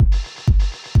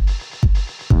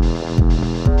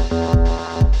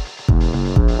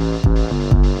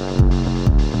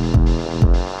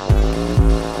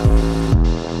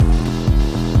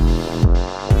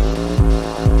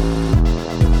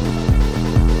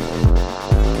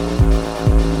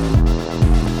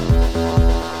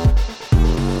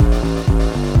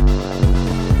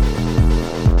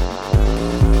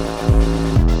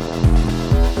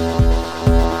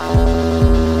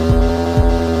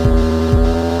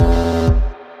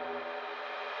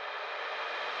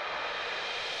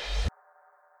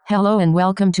Hello and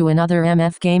welcome to another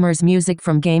MF Gamers Music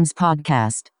from Games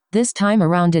podcast. This time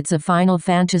around it's a Final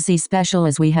Fantasy special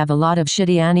as we have a lot of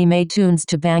shitty anime tunes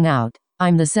to bang out.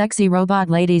 I'm the sexy robot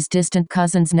lady's distant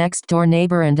cousin's next door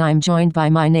neighbor and I'm joined by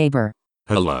my neighbor.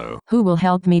 Hello. Who will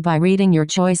help me by reading your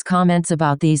choice comments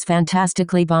about these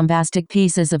fantastically bombastic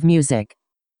pieces of music.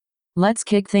 Let's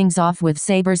kick things off with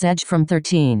Saber's Edge from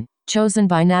 13, chosen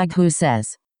by Nag, who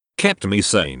says, Kept me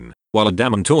sane while a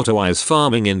damn tortoise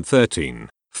farming in 13.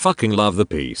 Fucking love the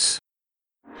piece.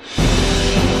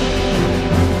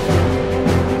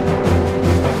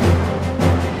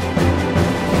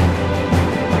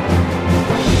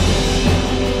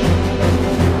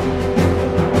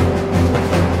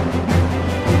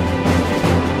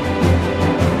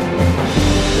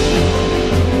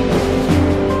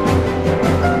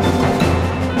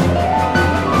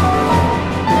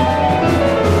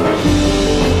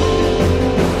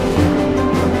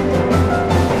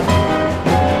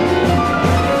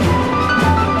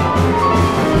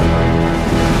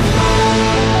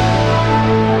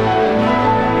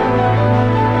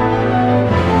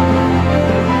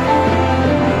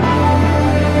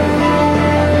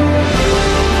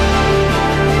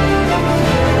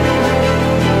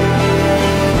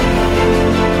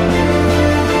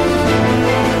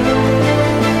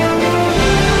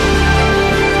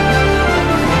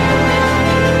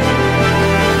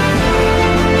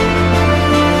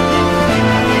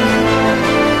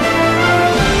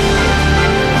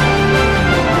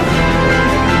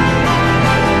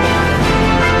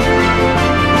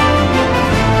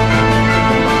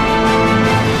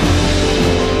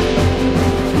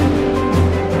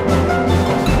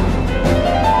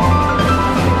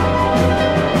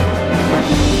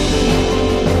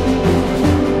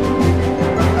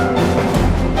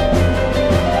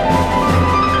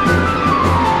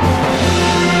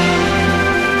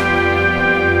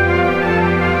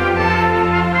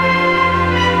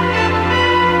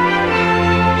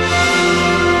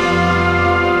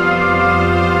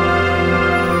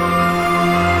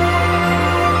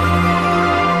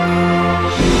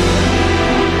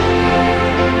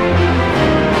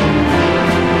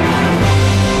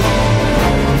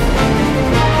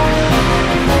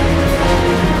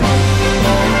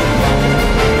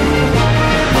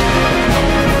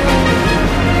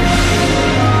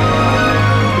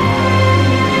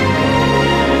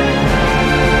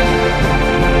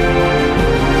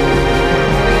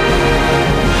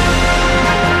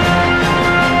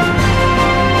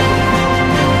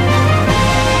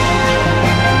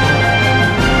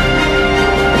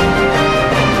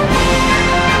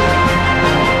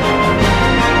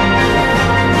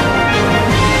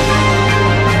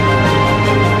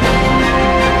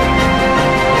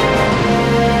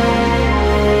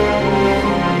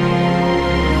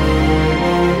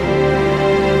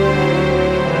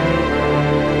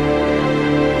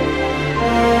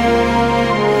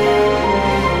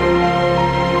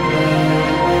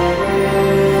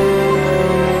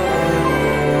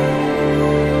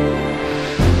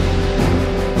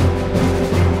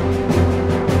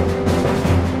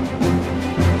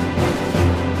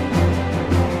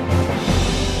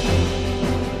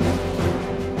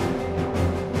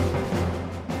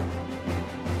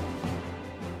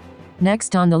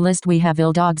 Next on the list we have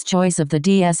Ildog's choice of the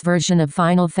DS version of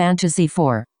Final Fantasy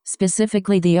IV,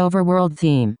 specifically the overworld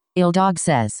theme. Ildog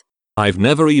says, I've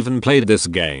never even played this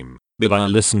game, but I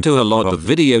listen to a lot of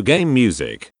video game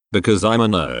music, because I'm a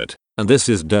nerd, and this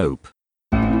is dope.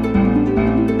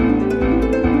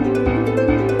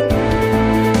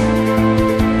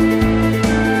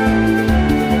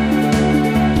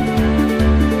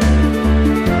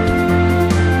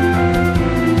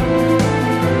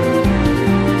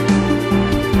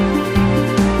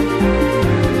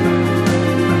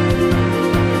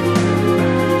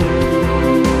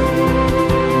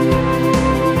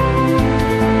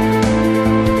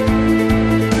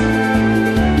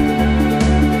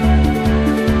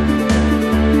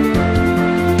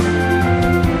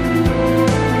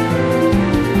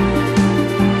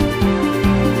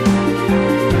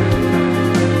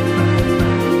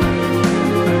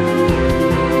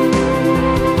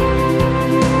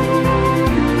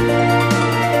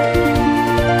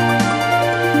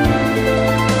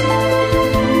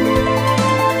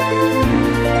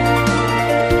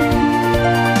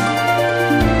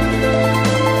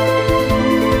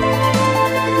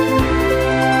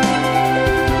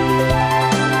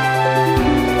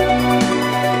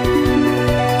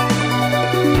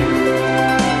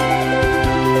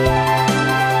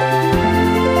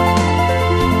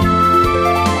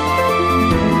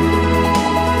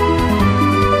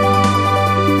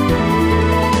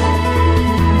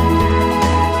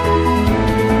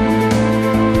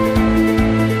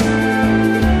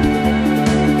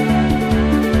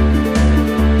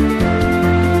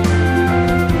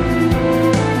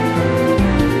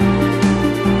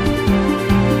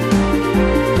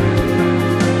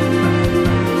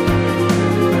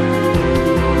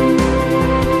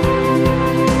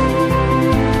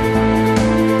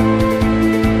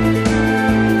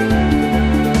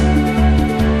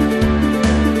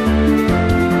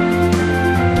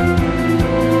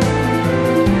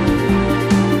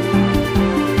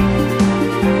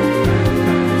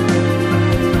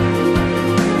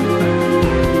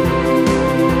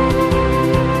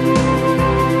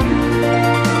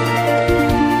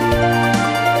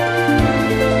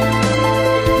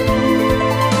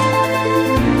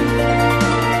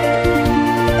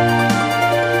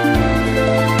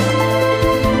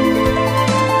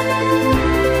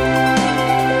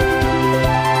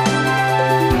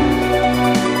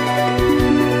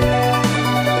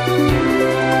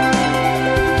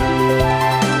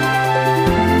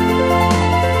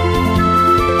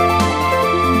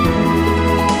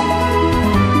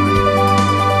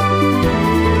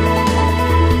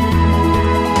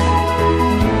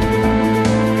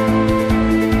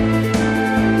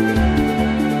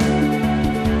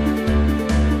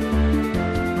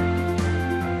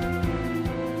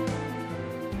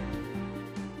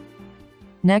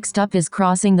 Next up is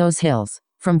Crossing Those Hills,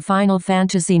 from Final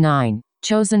Fantasy IX,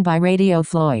 chosen by Radio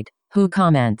Floyd, who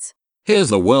comments, Here's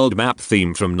the world map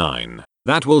theme from 9.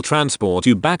 That will transport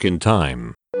you back in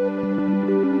time.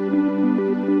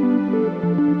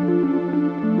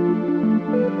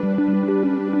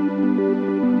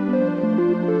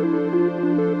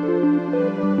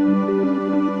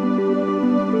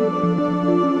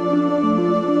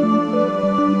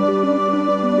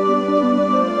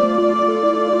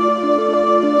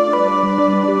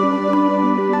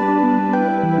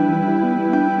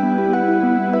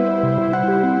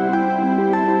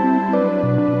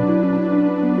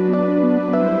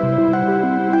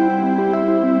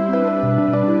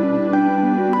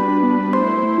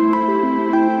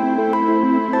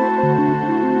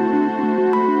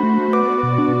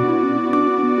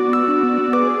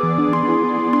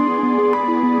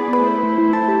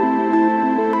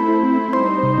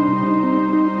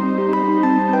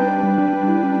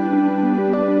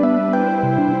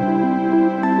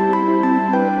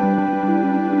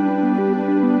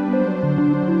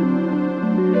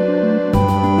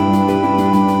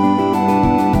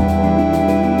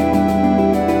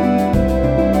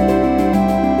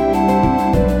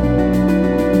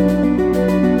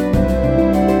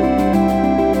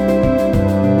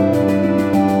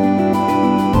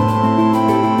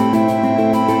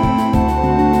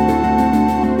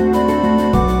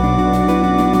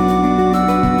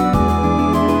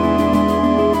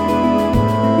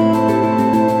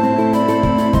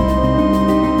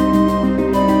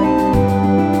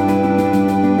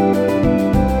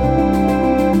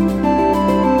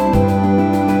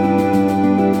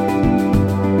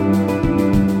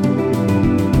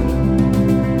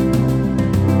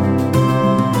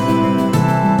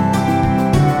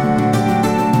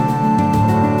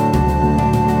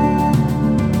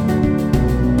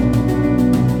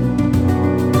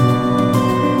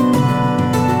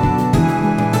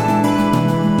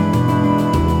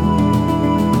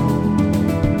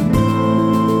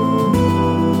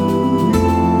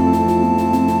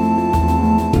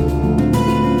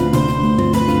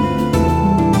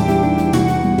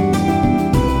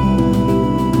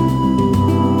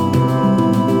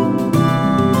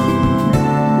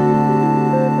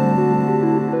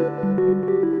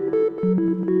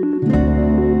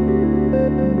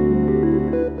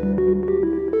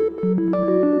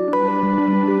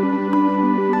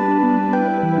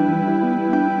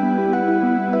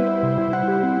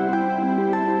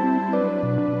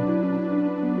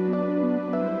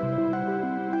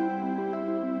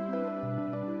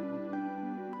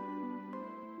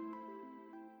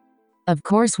 Of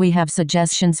course we have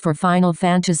suggestions for Final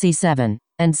Fantasy VII,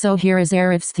 and so here is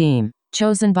Arif's theme,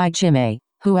 chosen by Chime,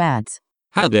 who adds,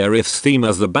 Had Arif's theme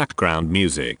as the background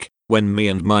music. When me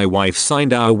and my wife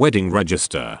signed our wedding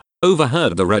register,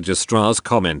 overheard the registrars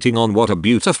commenting on what a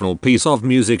beautiful piece of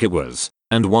music it was,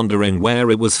 and wondering where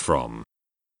it was from.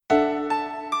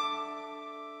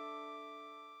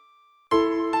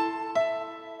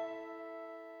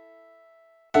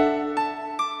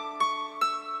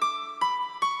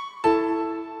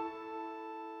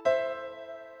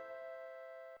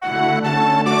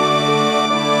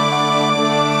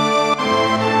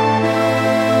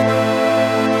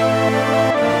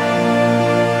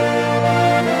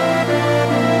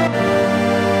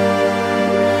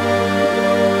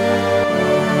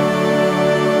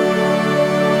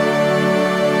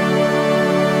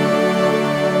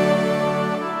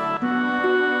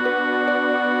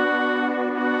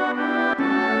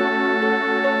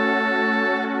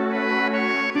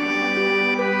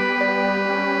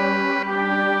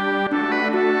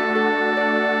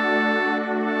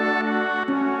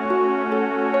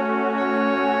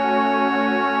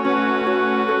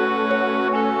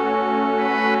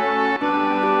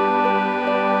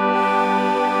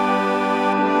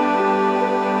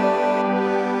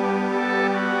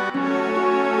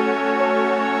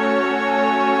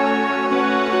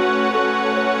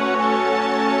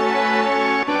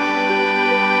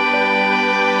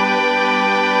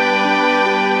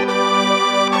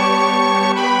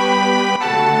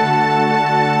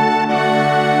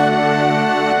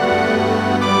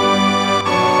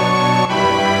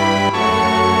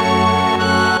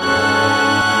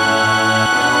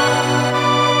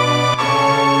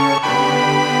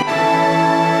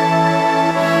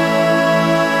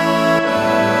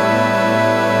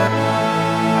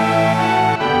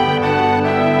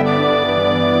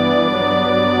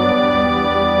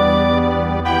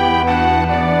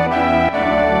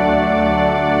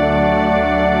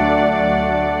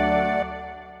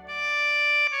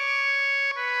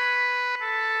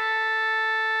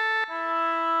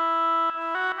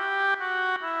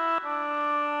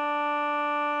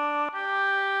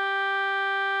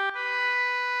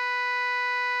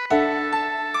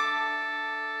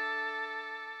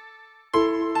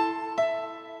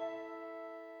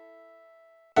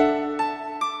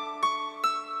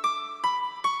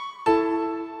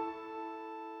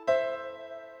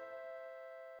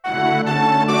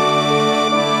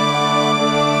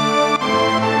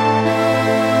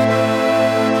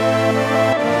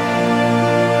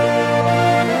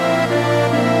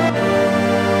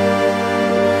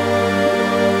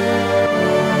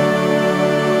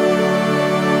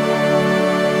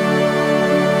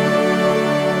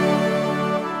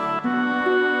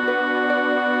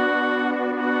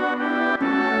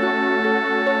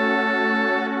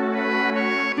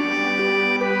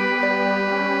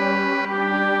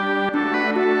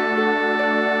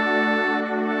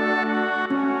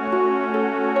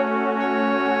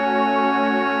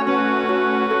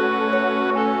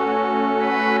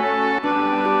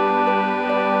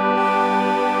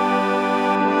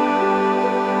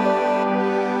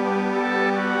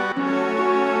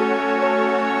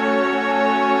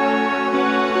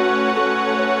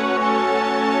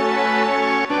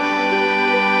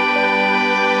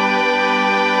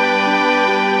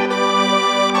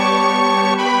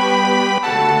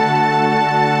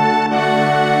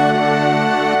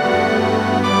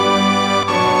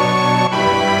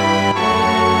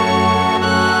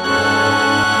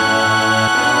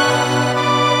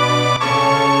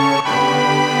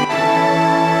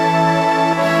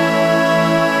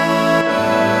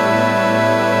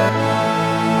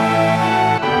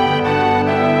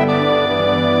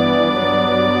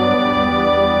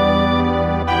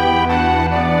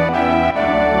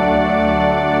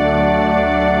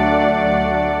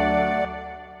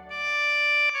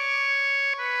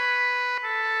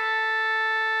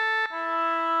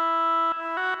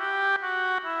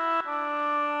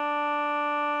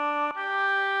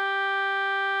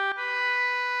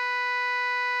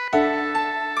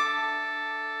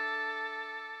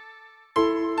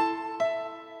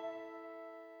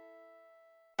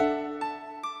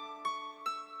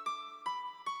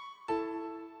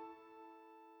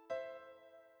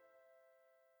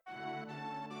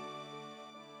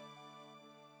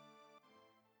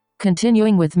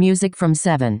 Continuing with music from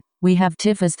 7, we have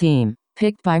Tifa's theme,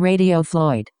 picked by Radio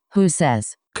Floyd, who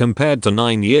says, Compared to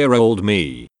 9-year-old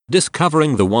me,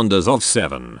 discovering the wonders of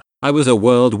 7, I was a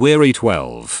world-weary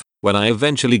 12 when I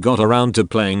eventually got around to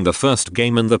playing the first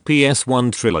game in the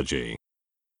PS1 trilogy.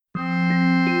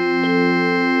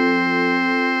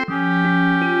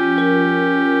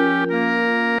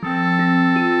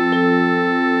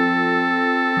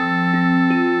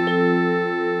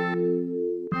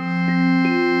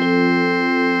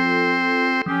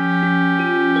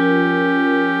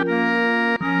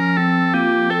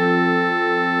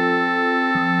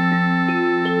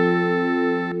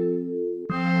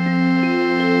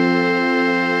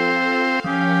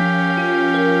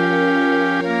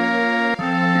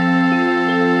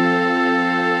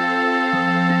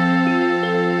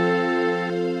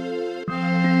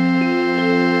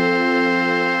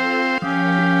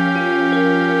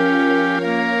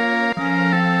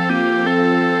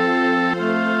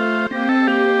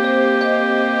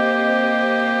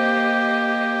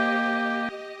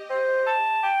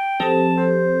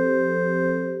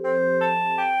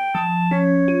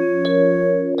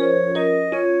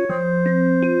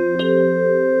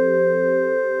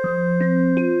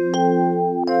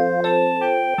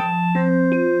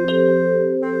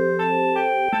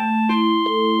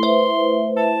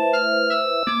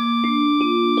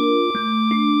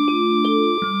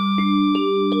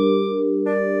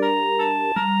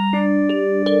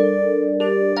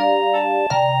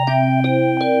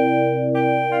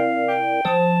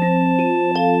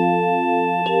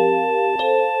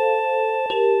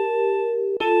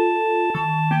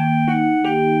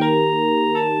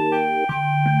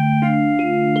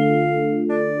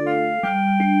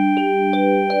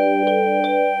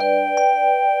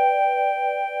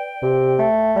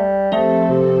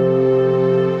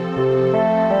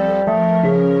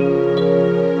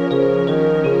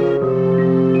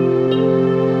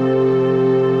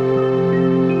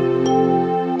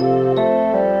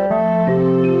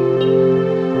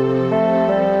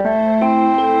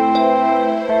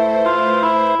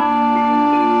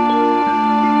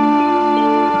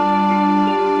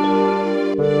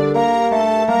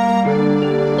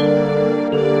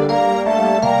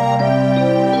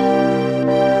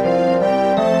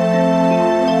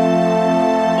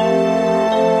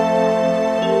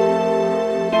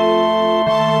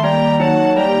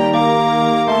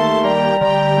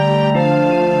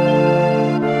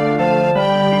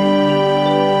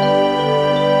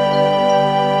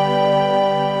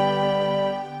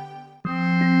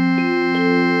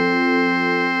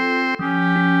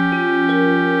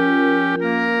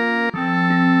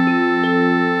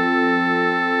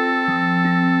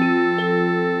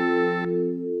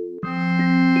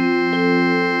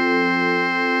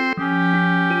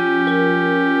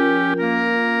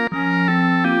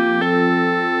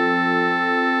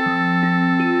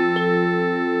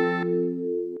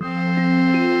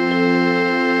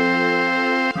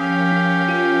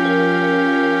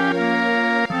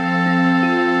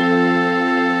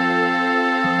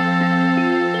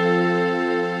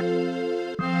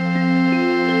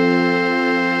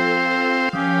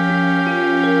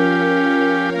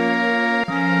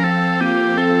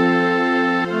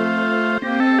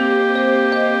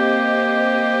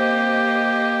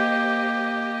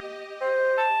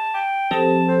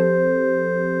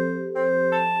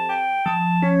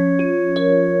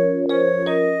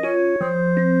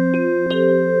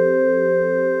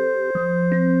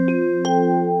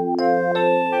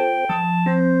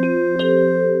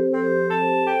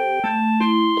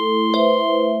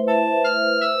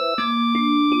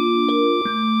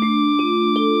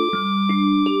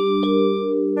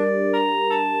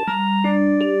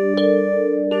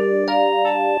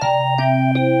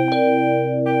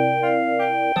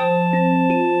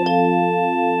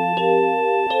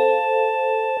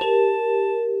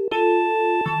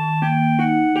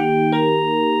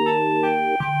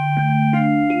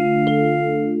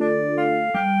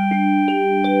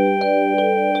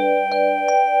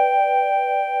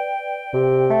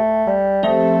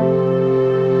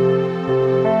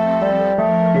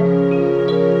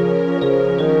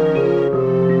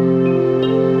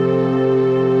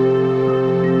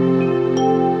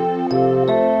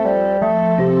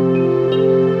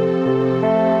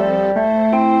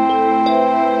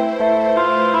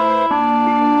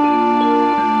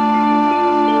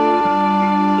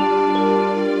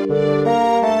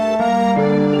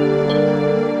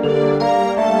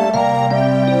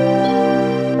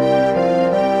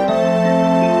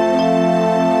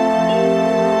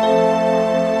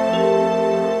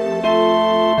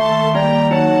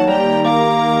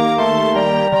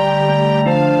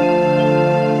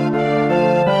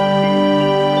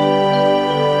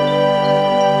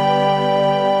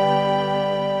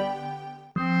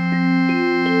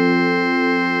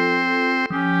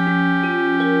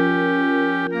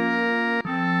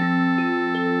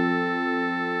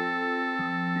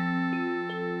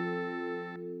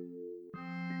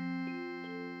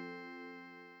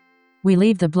 We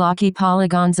leave the blocky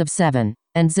polygons of 7,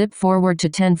 and zip forward to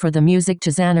 10 for the music to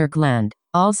Xanarkland,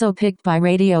 also picked by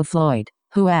Radio Floyd,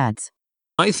 who adds,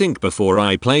 I think before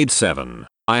I played 7,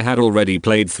 I had already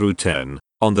played through 10,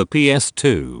 on the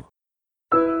PS2.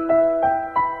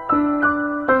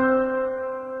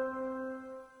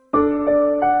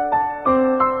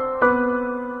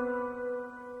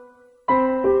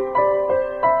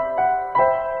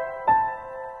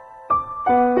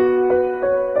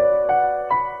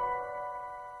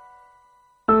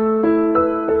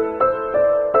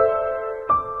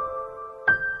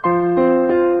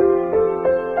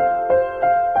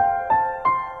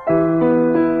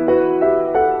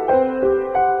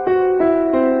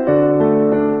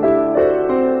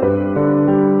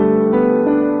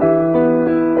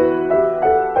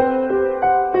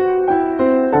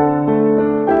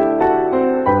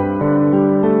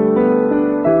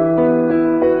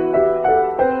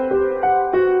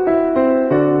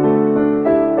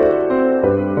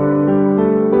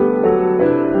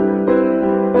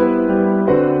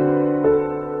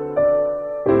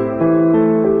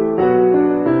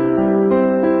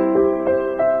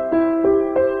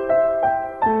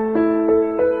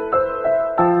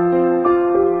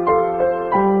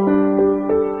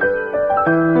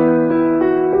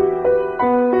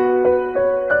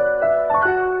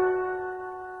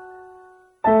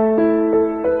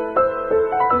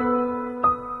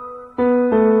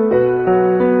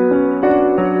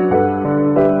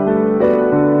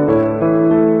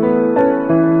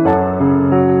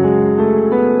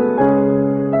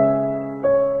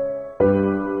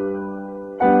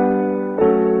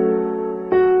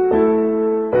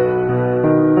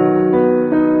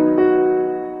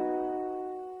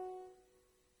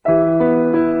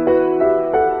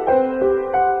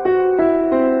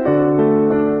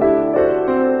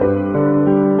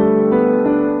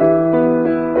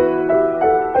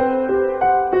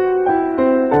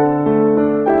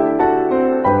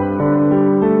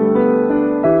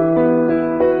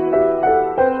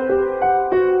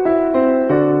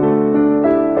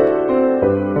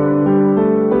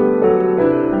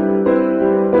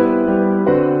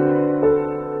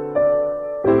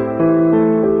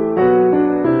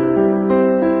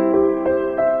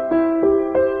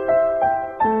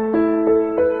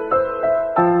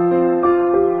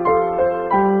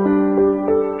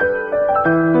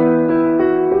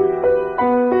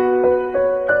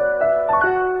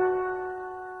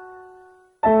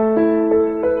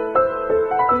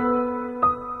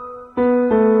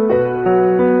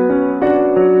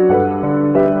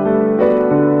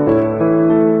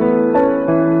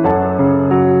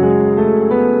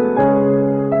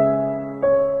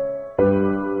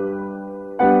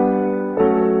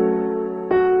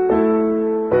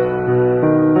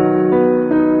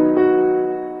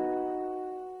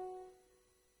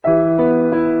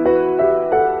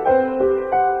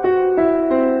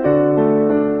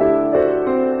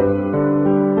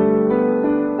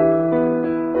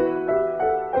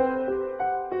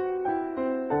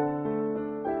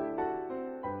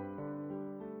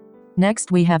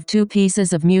 Next we have two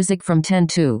pieces of music from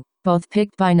 10-2, both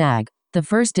picked by Nag. The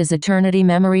first is Eternity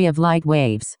Memory of Light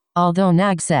Waves, although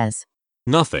Nag says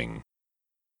nothing.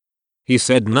 He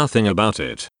said nothing about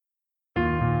it.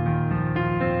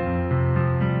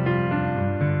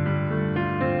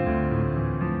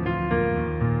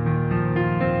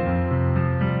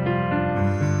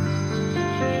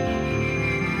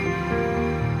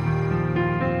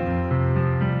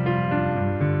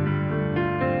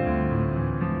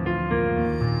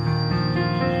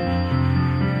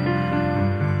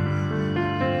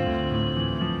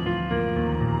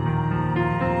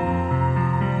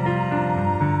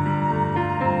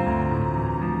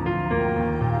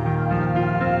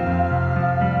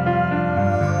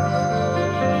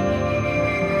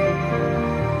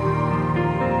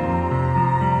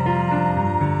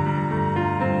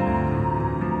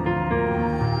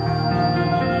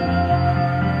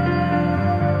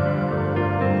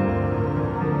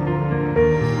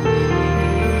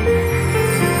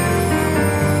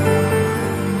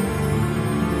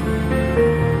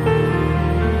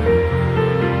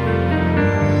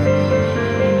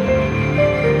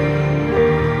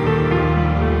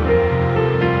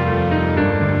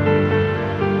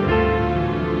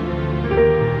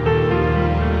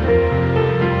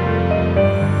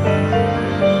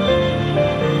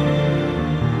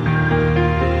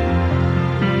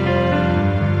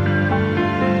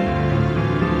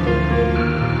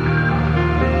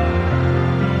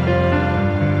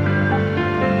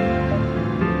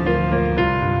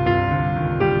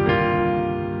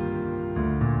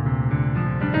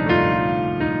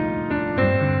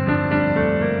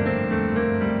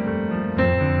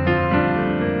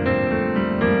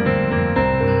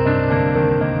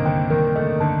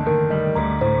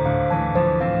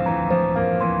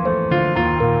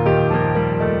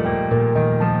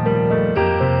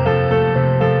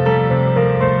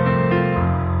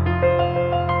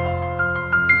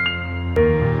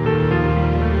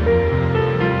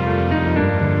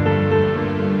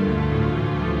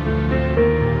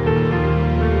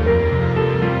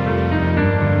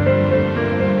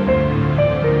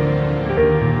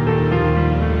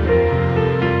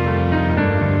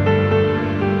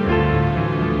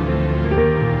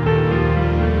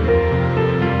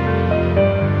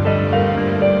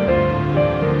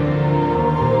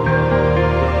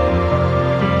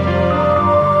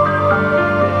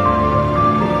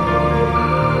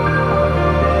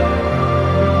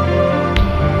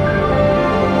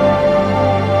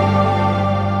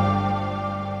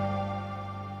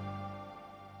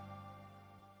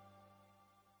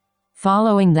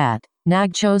 Following that,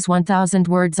 Nag chose 1000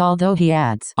 words, although he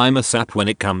adds, I'm a sap when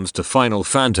it comes to Final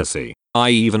Fantasy.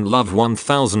 I even love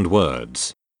 1000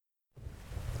 words.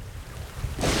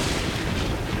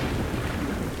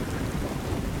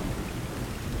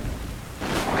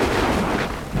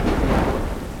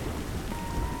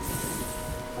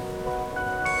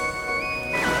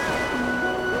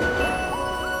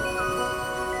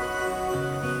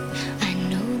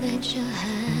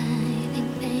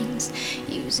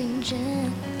 Using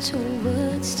gentle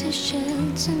words to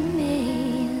shelter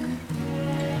me.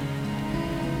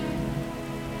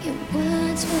 Your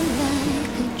words were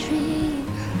like a dream,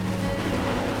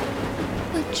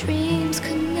 but dreams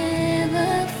could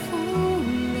never fool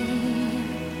me.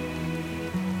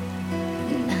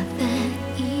 Not that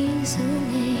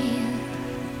easily.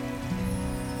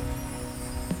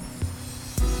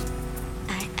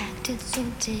 I acted so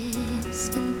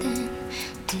distant then,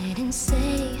 didn't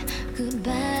say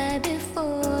goodbye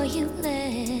before you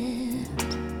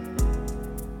left,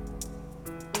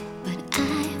 but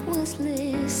I was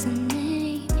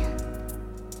listening.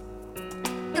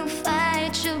 You'll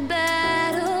fight your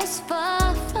battles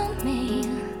far from me,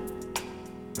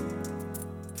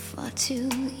 far too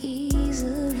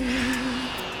easily.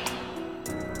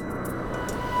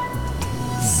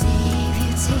 Save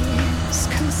your tears,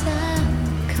 'cause I'll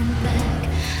come back.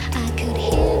 I could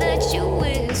hear that you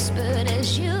whispered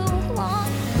as you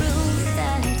walked through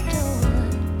that door,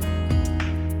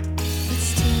 but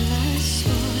still I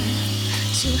swore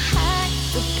to hide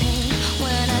the pain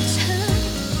when I turned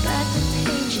back the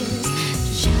pages,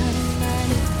 trying to find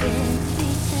the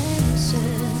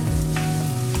answer.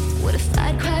 What if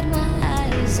I'd cried my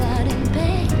eyes out and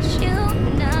begged you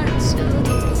not to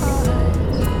depart?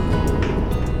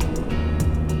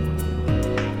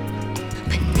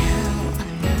 But now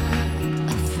I'm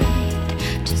not afraid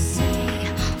to say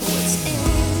what's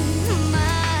in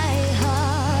my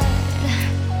heart.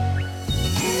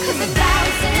 'Cause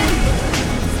 1,000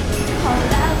 words all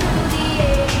out through the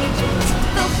ages,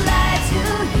 they'll fly to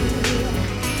you,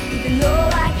 even though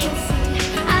I can see.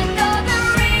 I know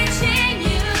they're reaching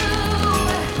you,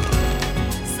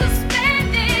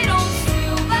 suspended on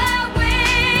silver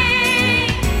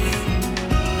wings.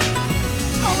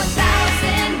 Oh,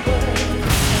 1,000 words,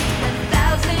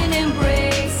 1,000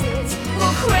 embraces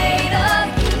will cradle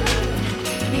you,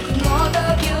 making all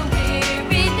of your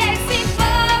weary days seem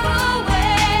far away.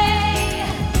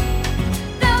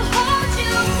 They'll hold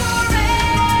you forever.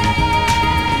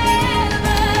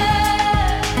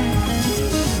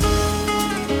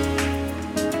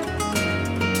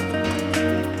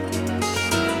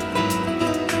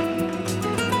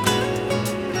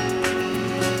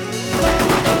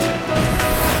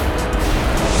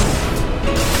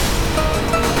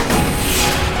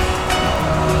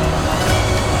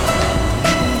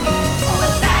 Oh,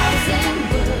 1,000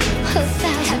 words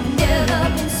have never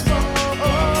been spoken.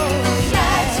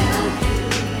 Fly to you,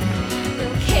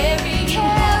 they'll carry you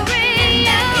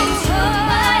into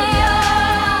my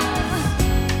arms,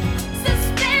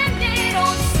 suspended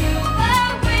on silver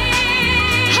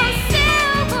wings. On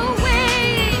silver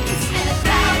wings. And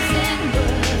 1,000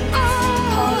 words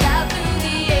all out through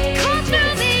the ages,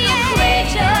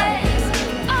 courageous.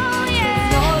 Oh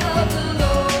yeah. All of the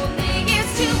lonely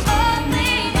years to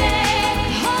only day,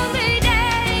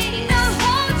 they'll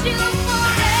hold you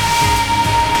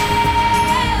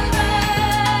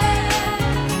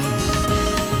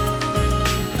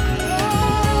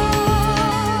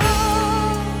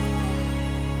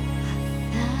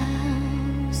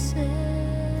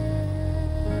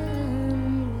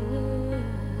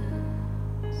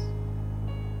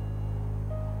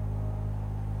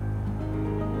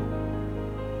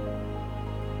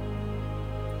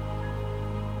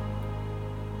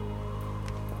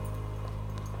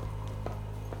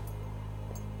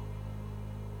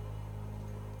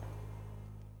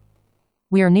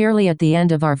We are nearly at the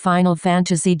end of our Final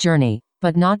Fantasy journey,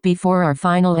 but not before our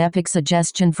final epic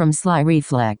suggestion from Sly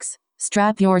Reflex.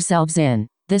 Strap yourselves in,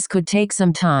 this could take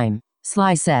some time.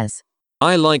 Sly says,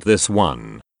 I like this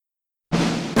one.